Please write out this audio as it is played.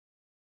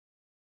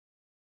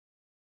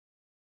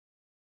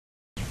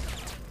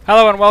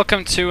Hello and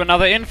welcome to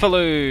another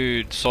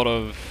Infolude, sort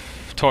of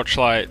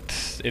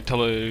torchlight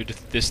interlude,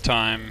 this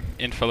time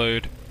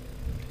Infolude.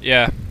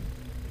 Yeah,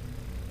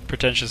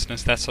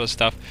 pretentiousness, that sort of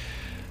stuff.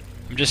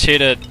 I'm just here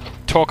to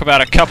talk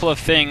about a couple of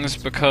things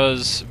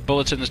because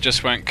bulletins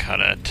just won't cut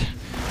it.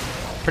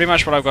 Pretty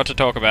much what I've got to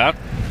talk about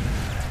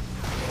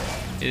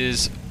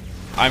is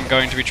I'm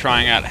going to be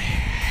trying out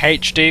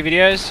HD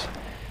videos,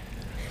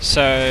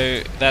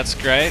 so that's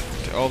great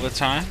all the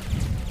time.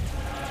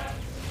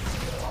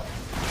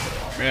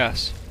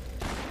 Yes.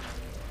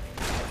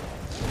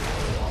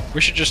 We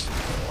should just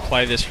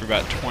play this for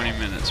about 20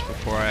 minutes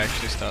before I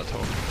actually start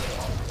talking.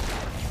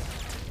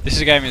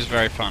 This game is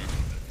very fun.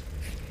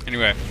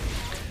 Anyway,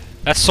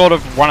 that's sort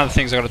of one of the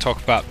things I got to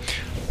talk about.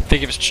 I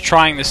think it's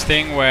trying this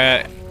thing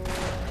where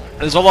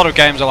there's a lot of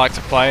games I like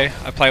to play.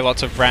 I play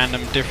lots of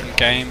random different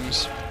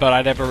games, but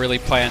I never really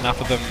play enough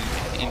of them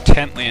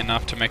intently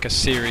enough to make a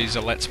series,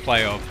 a let's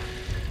play of.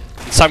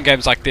 And some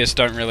games like this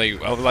don't really,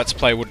 well, let's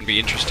play wouldn't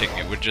be interesting.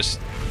 It would just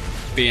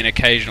be an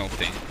occasional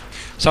thing.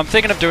 So I'm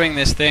thinking of doing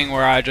this thing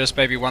where I just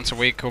maybe once a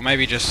week or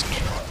maybe just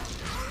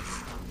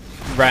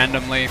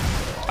randomly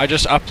I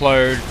just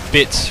upload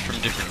bits from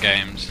different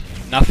games.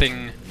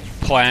 Nothing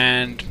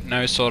planned,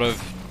 no sort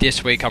of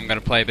this week I'm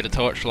going to play a bit of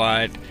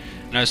Torchlight,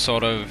 no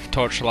sort of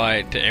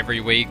Torchlight every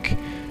week.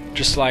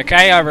 Just like,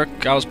 hey, I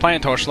was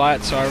playing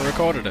Torchlight so I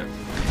recorded it.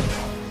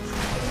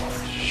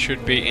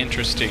 Should be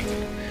interesting.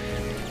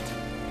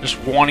 Just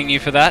warning you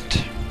for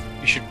that.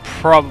 You should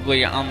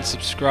probably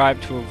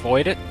unsubscribe to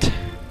avoid it.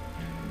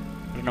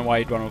 I don't know why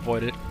you'd want to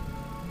avoid it.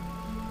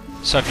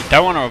 So if you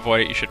don't want to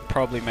avoid it, you should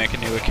probably make a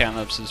new account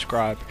and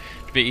subscribe.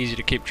 It'd be easy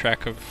to keep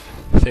track of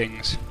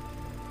things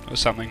or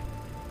something.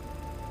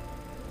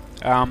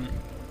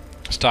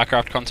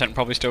 StarCraft content will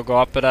probably still go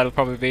up, but that'll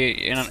probably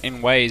be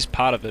in ways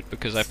part of it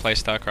because I play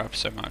StarCraft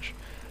so much.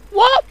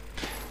 What?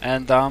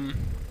 And the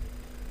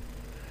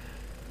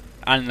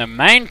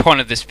main point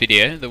of this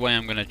video, the way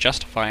I'm going to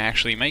justify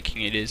actually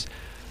making it, is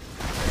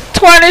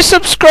 20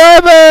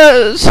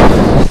 subscribers!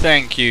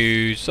 Thank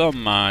you so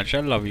much. I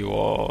love you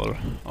all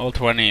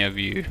 20 of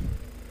you.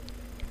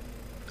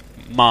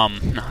 Mum.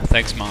 No,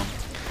 thanks, Mum.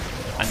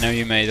 I know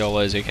you made all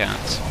those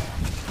accounts.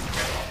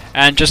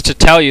 And just to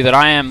tell you that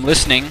I am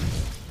listening,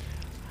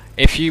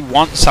 if you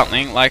want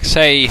something, like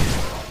say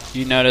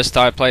you noticed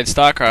I played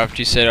StarCraft,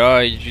 you said,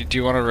 oh, do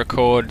you want to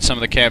record some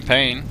of the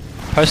campaign?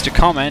 Post a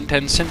comment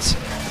and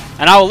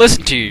I will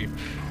listen to you.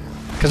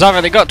 Because I've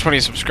only got 20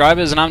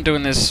 subscribers and I'm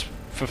doing this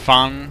for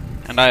fun,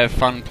 and I have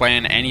fun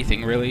playing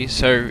anything really,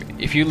 so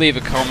if you leave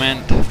a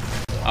comment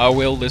I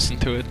will listen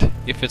to it.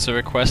 If it's a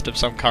request of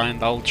some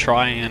kind, I'll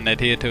try and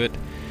adhere to it.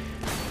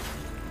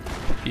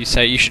 If you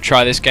say you should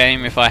try this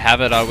game, if I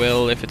have it I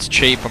will. If it's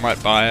cheap I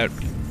might buy it.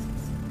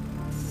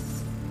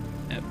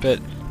 But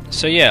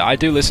so yeah, I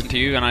do listen to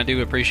you and I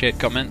do appreciate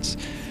comments.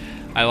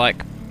 I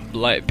like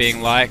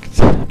being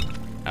liked.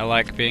 I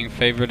like being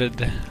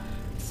favorited.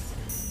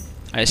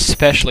 I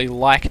especially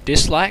like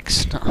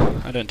dislikes.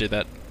 No, I don't do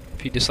that.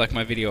 If you dislike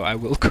my video, I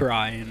will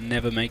cry and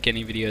never make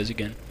any videos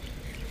again.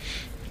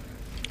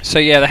 So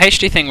yeah, the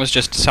HD thing was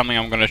just something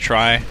I'm going to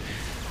try.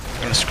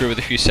 I'm going to screw with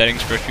a few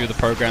settings for a few of the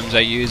programs I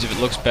use. If it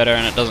looks better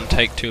and it doesn't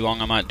take too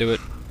long, I might do it.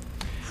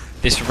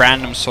 This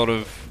random sort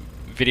of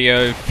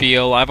video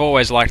feel, I've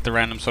always liked the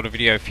random sort of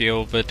video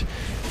feel, but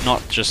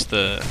not just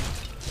the...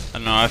 I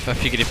don't know, I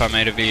figured if I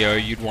made a video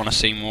you'd want to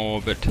see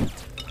more, but...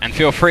 And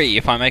feel free,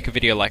 if I make a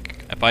video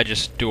like, if I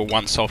just do a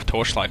once-off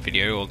Torchlight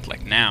video, or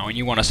like now, and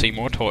you want to see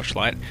more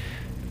Torchlight,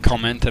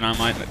 comment and I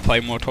might play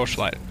more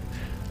Torchlight.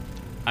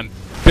 I'm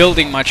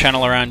building my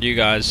channel around you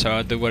guys, so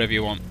I'll do whatever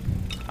you want.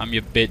 I'm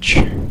your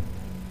bitch.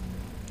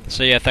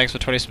 So yeah, thanks for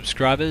 20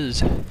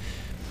 subscribers.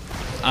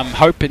 I'm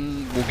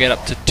hoping we'll get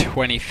up to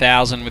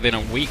 20,000 within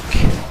a week.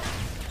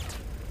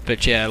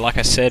 But yeah, like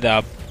I said,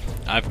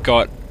 I've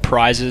got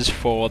prizes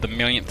for the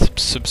 1,000,000th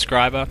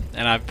subscriber,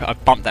 and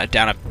I've bumped that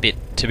down a bit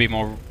to be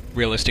more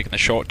realistic in the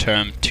short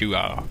term to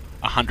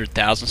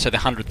 100,000. So the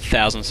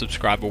 100,000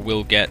 subscriber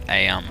will get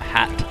a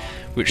hat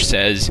which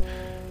says,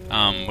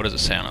 what does it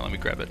say on it? Let me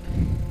grab it.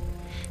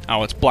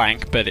 Oh, it's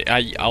blank, but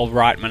I'll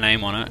write my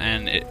name on it,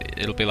 and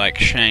it'll be like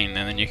Shane,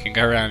 and then you can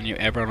go around and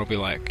everyone will be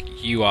like,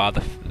 you are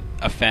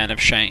a fan of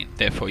Shane,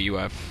 therefore you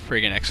are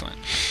friggin' excellent.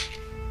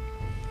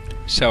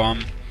 So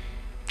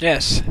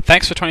yes,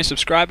 thanks for 20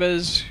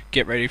 subscribers.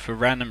 Get ready for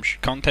random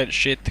content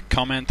shit.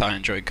 Comment, I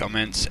enjoy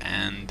comments,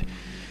 and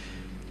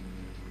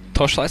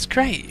Torchlight's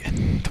great.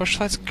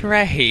 Torchlight's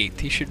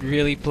great. You should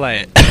really play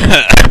it.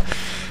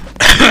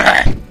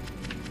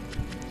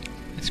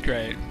 It's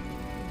great.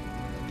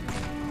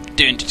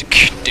 This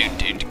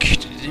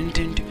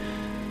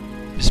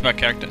is my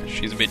character.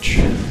 She's a bitch.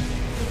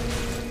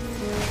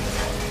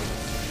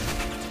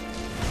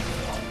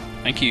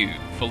 Thank you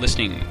for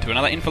listening to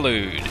another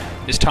Infolude.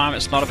 This time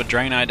it's not of a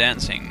Draenei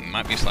dancing.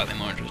 Might be slightly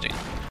more interesting.